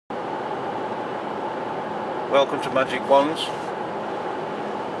Welcome to Magic Wands.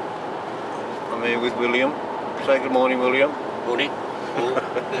 I'm here with William. Say good morning, William. Morning.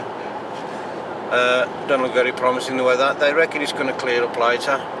 Don't look very promising the weather. They reckon it's going to clear up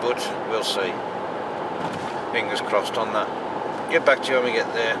later, but we'll see. Fingers crossed on that. Get back to you when we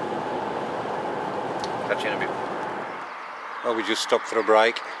get there. Catch you in a bit. Well, we just stopped for a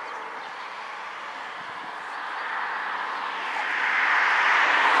break.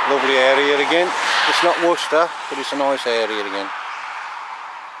 Lovely area again. It's not Worcester, but it's a nice area again.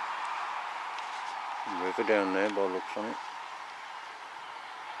 River down there by the looks on it.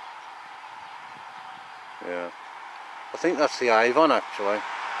 Yeah. I think that's the Avon actually.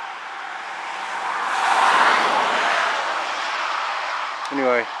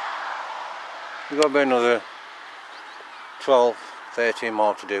 Anyway, we've got about another 12-13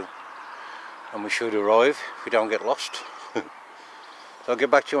 miles to do. And we should arrive if we don't get lost. So I'll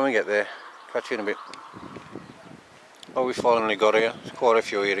get back to you when we get there. Catch you in a bit. Oh, we finally got here. There's quite a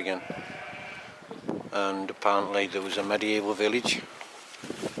few here again. And apparently there was a medieval village.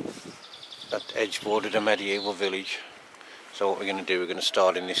 That edge bordered a medieval village. So what we're going to do, we're going to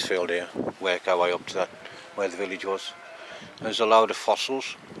start in this field here. Work our way up to that, where the village was. There's a load of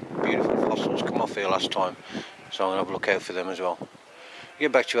fossils. Beautiful fossils come off here last time. So I'm going to have a look out for them as well. I'll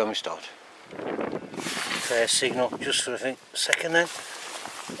get back to you when we start. Fair signal, just for a second then.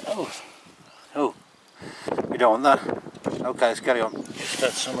 Oh, we don't want that. Okay, let's carry on. Just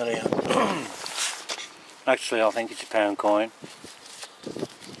add some of here. Actually, I think it's a pound coin.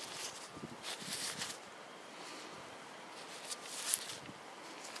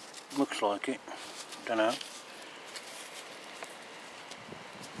 Looks like it. Don't know.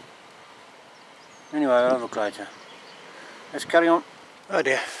 Anyway, I'll have a look later. Let's carry on. Oh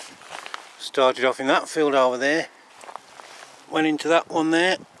dear. Started off in that field over there. Went into that one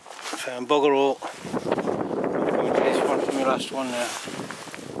there. Found bugger all. I'm coming to this one from my last one now.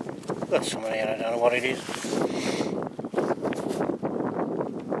 Got some in here, I don't know what it is.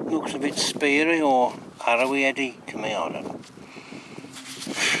 Looks a bit speary or arrowy heady to me, I don't know.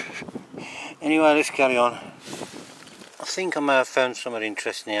 Anyway, let's carry on. I think I may have found something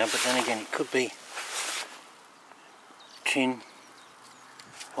interesting here, but then again it could be tin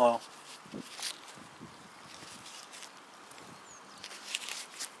foil.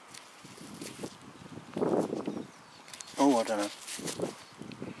 Oh, I don't know.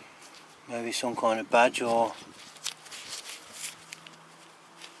 Maybe some kind of badge or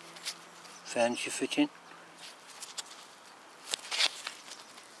furniture fitting.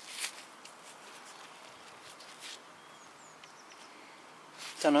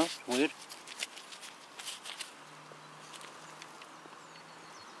 Don't know, it's weird.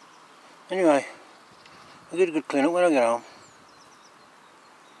 Anyway, I'll get a good clean up when I get home.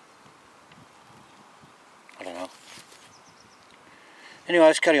 I don't know. Anyway,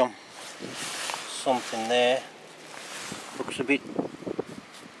 let's carry on. Something there. Looks a bit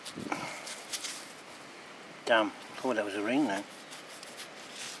damn. I thought that was a ring now.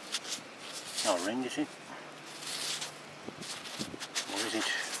 Not a ring, is it? What is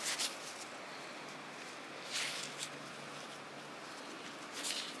it?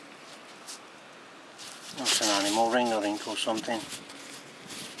 That's an animal ring, I think, or something.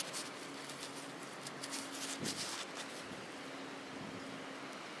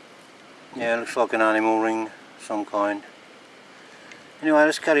 Yeah, looks like an animal ring, some kind. Anyway,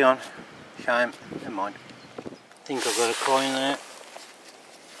 let's carry on. Shame, never mind. I think I've got a coin there.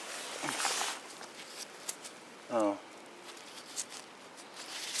 Oh.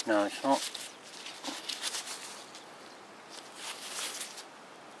 No, it's not.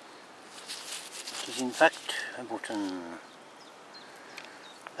 It is in fact a button.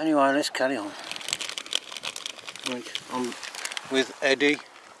 Anyway, let's carry on. Right, I'm with Eddie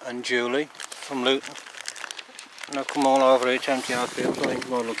and Julie from Luton, and I've come all over here to empty our field. I think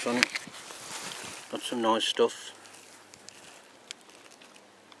what looks on it. Got some nice stuff.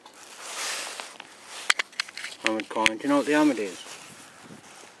 Hammered coin. Do you know what the hammered is?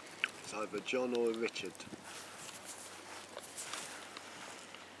 It's either John or Richard.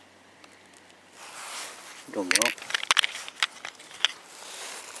 Don't know.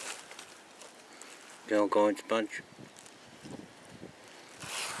 Girl Guides badge.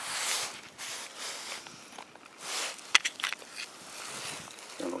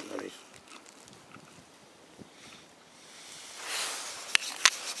 Don't know what that is.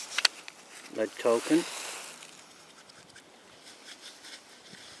 Lead token.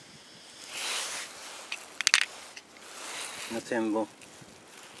 And a thimble.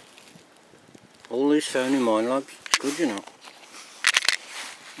 All these found in mine labs. It's good, you know.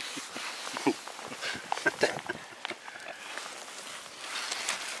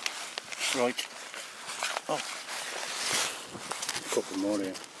 Right. Oh. A couple more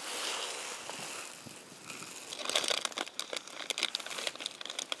here.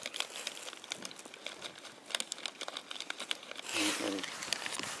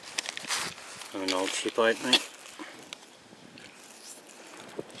 And an old chip out, mate.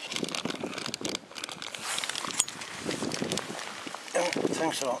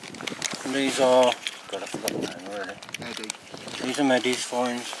 Thanks a lot. And these are, God, I forgot the name already. Eddie. These are Meddy's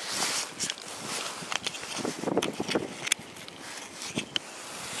fines.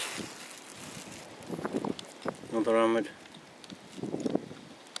 Another hammered. Do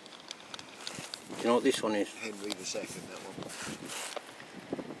you know what this one is? Henry II, that one.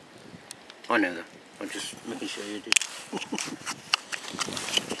 I know that. I'm just making sure you did.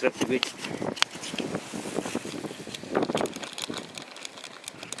 Strapped a bit.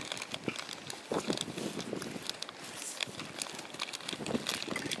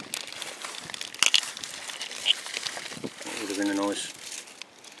 That would have been a nice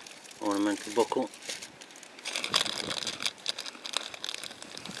ornamental buckle.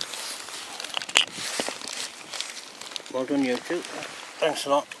 Well done, you two. Thanks a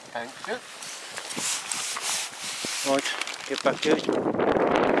lot. Thank you. Right, get back to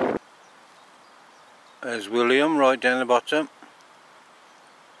it. There's William right down the bottom.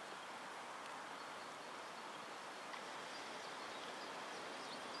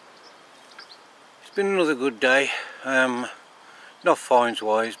 It's been another good day. Not fines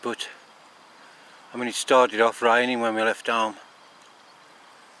wise, but I mean it started off raining when we left home.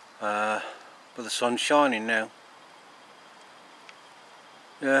 But the sun's shining now.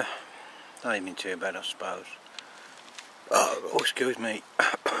 Yeah, not even too bad, I suppose. Oh, excuse me.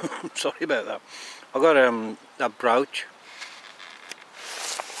 Sorry about that. I got that brooch,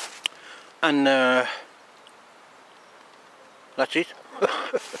 and that's it.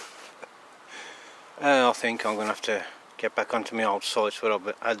 I think I'm gonna have to get back onto my old sites where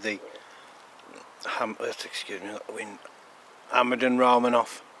I had the excuse me, the wind, hammered and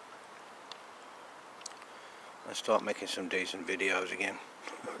Romanoff, and start making some decent videos again.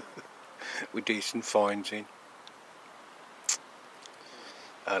 With decent finds in.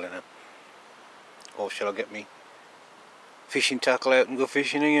 I don't know. Or shall I get me fishing tackle out and go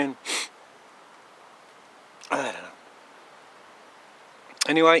fishing again? I don't know.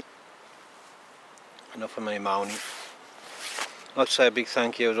 Anyway, enough of me moaning. I'd like to say a big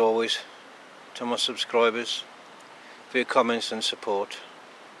thank you as always to my subscribers for your comments and support.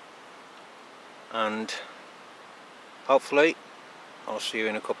 And hopefully I'll see you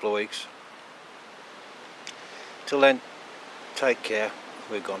in a couple of weeks. Till then, take care.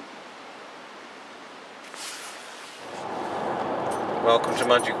 We're gone. Welcome to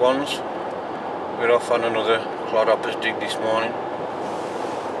Magic Wands. We're off on another Clodhoppers dig this morning.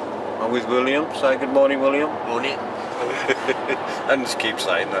 I'm with William. Say good morning, William. Morning. And just keep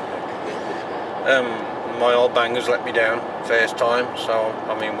saying that. My old banger's let me down first time, so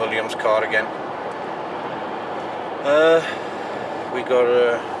I'm in William's car again. We got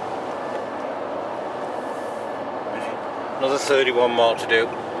another 31 mile to do,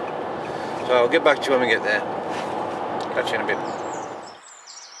 so I'll get back to you when we get there. Catch you in a bit.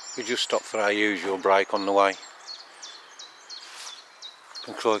 We just stopped for our usual break on the way.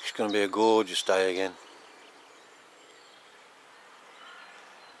 Looks like it's going to be a gorgeous day again.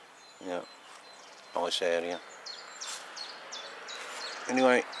 Yeah, nice area.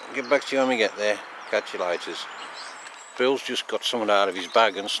 Anyway, get back to you when we get there. Catch you later. Bill's just got something out of his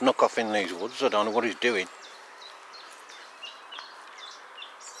bag and snuck off in these woods. I don't know what he's doing.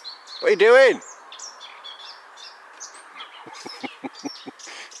 What are you doing?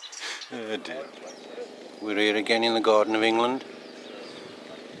 Oh dear. We're here again in the Garden of England,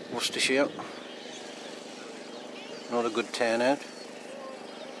 Worcestershire. Not a good turnout.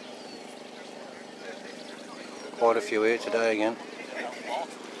 Quite a few here today again.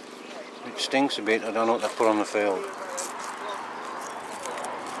 It stinks a bit, I don't know what they put on the field.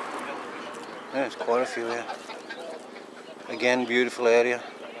 Yeah, there's quite a few here. Again, beautiful area.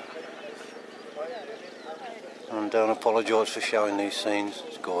 And don't apologise for showing these scenes,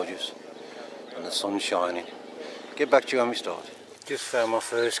 it's gorgeous. And the sun's shining. Get back to you when we start. Just found my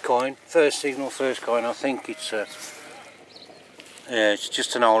first coin. First signal, first coin. I think it's yeah, it's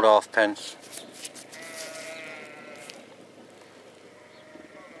just an old halfpence.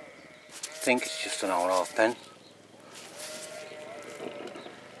 I think it's just an old halfpence.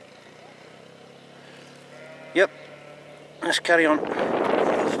 Yep, let's carry on.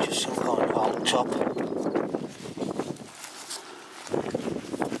 It's just some kind of old top.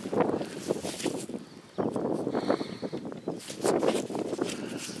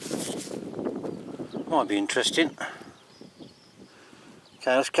 Might be interesting.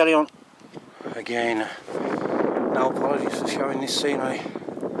 Okay, let's carry on. Again, no apologies for showing this scenery.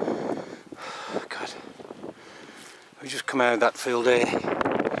 God, we just come out of that field there.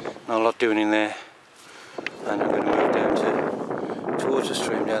 Not a lot doing in there, and I'm going to move down towards the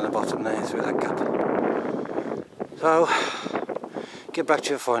stream down the bottom there through that gap. So, get back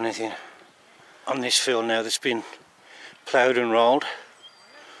to you if I find anything on this field now that's been ploughed and rolled.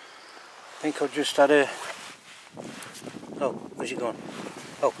 I think I've just had a... Oh, where's it gone?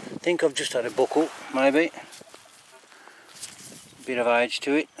 Oh, I think I've just had a buckle, maybe. Bit of age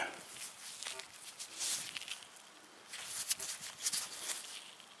to it.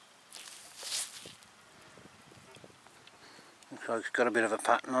 Looks like it's got a bit of a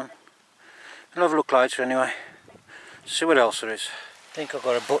pattern on. I'll have a look later anyway. See what else there is. I think I've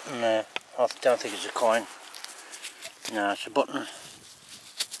got a button there. I don't think it's a coin. No, it's a button.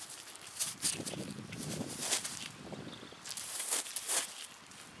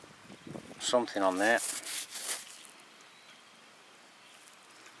 Something on there.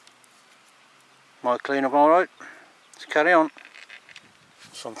 Might clean up alright. Let's carry on.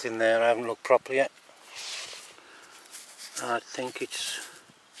 Something there, I haven't looked properly yet. I think it's...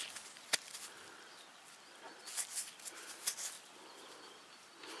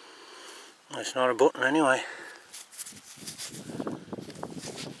 It's not a button anyway.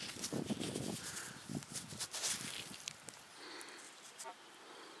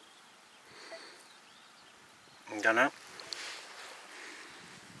 I don't know.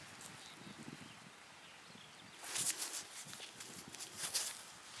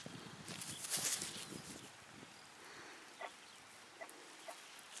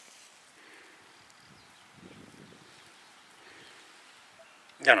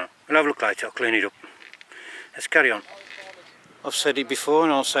 Don't know. We'll have a look later. I'll clean it up. Let's carry on. I've said it before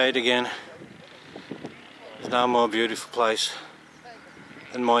and I'll say it again. There's no more beautiful place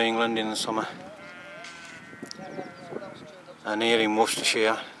than my England in the summer. And here in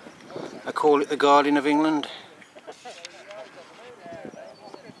Worcestershire, I call it the Garden of England.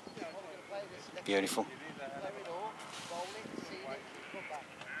 Beautiful.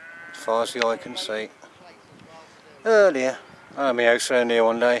 As far as the eye can see. Earlier, I had my house round here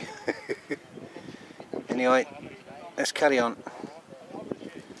one day. Anyway, let's carry on.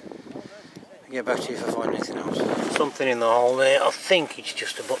 I'll get back to you if I find anything else. Something in the hole there. I think it's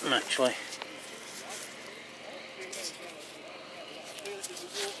just a button actually.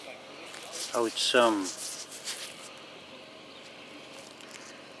 Oh, it's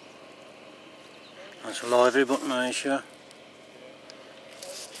that's a livery button, are you sure?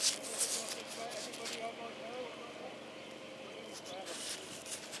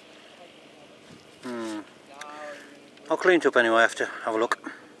 I'll clean it up anyway after, have a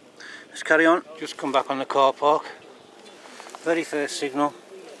look. Let's carry on. Just come back on the car park. Very first signal.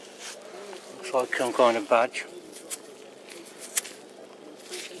 Looks like some kind of badge.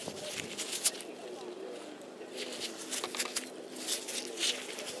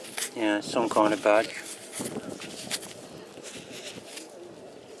 Yeah, it's some kind of badge.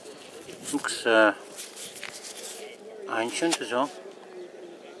 Looks ancient as well.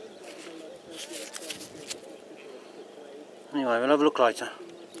 Anyway, we'll have a look later.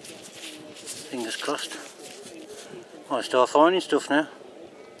 Fingers crossed. I'll start finding stuff now.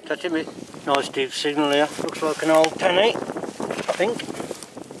 Catch a bit. Nice deep signal here. Looks like an old penny, I think.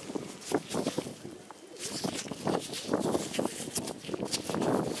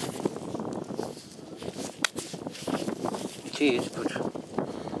 It is, but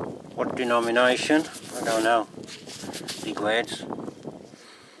what denomination? I don't know. Big words.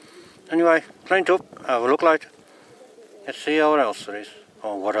 Anyway, cleaned up. Have a look later. Let's see what else there is,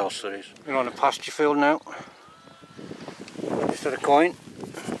 or what else there is. We're on a pasture field now. Just had a coin.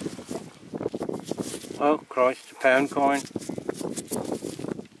 Oh Christ, a pound coin.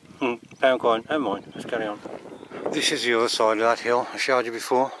 Pound coin, never mind, let's carry on. This is the other side of that hill I showed you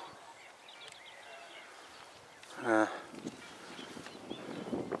before.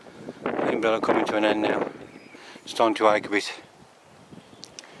 Better coming to an end now. It's time to ache a bit.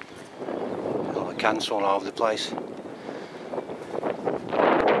 All the cans all over the place.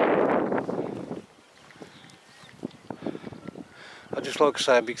 I'd just like to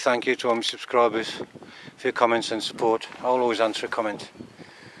say a big thank you to all my subscribers for your comments and support. I'll always answer a comment.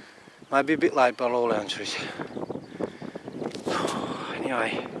 Might be a bit late, but I'll answer it.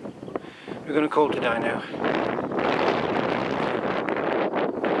 Anyway, we're going to call today now.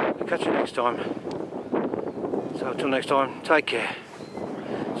 Catch you next time. So until next time, take care.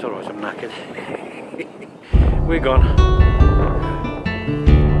 It's alright, I'm knackered. We're gone.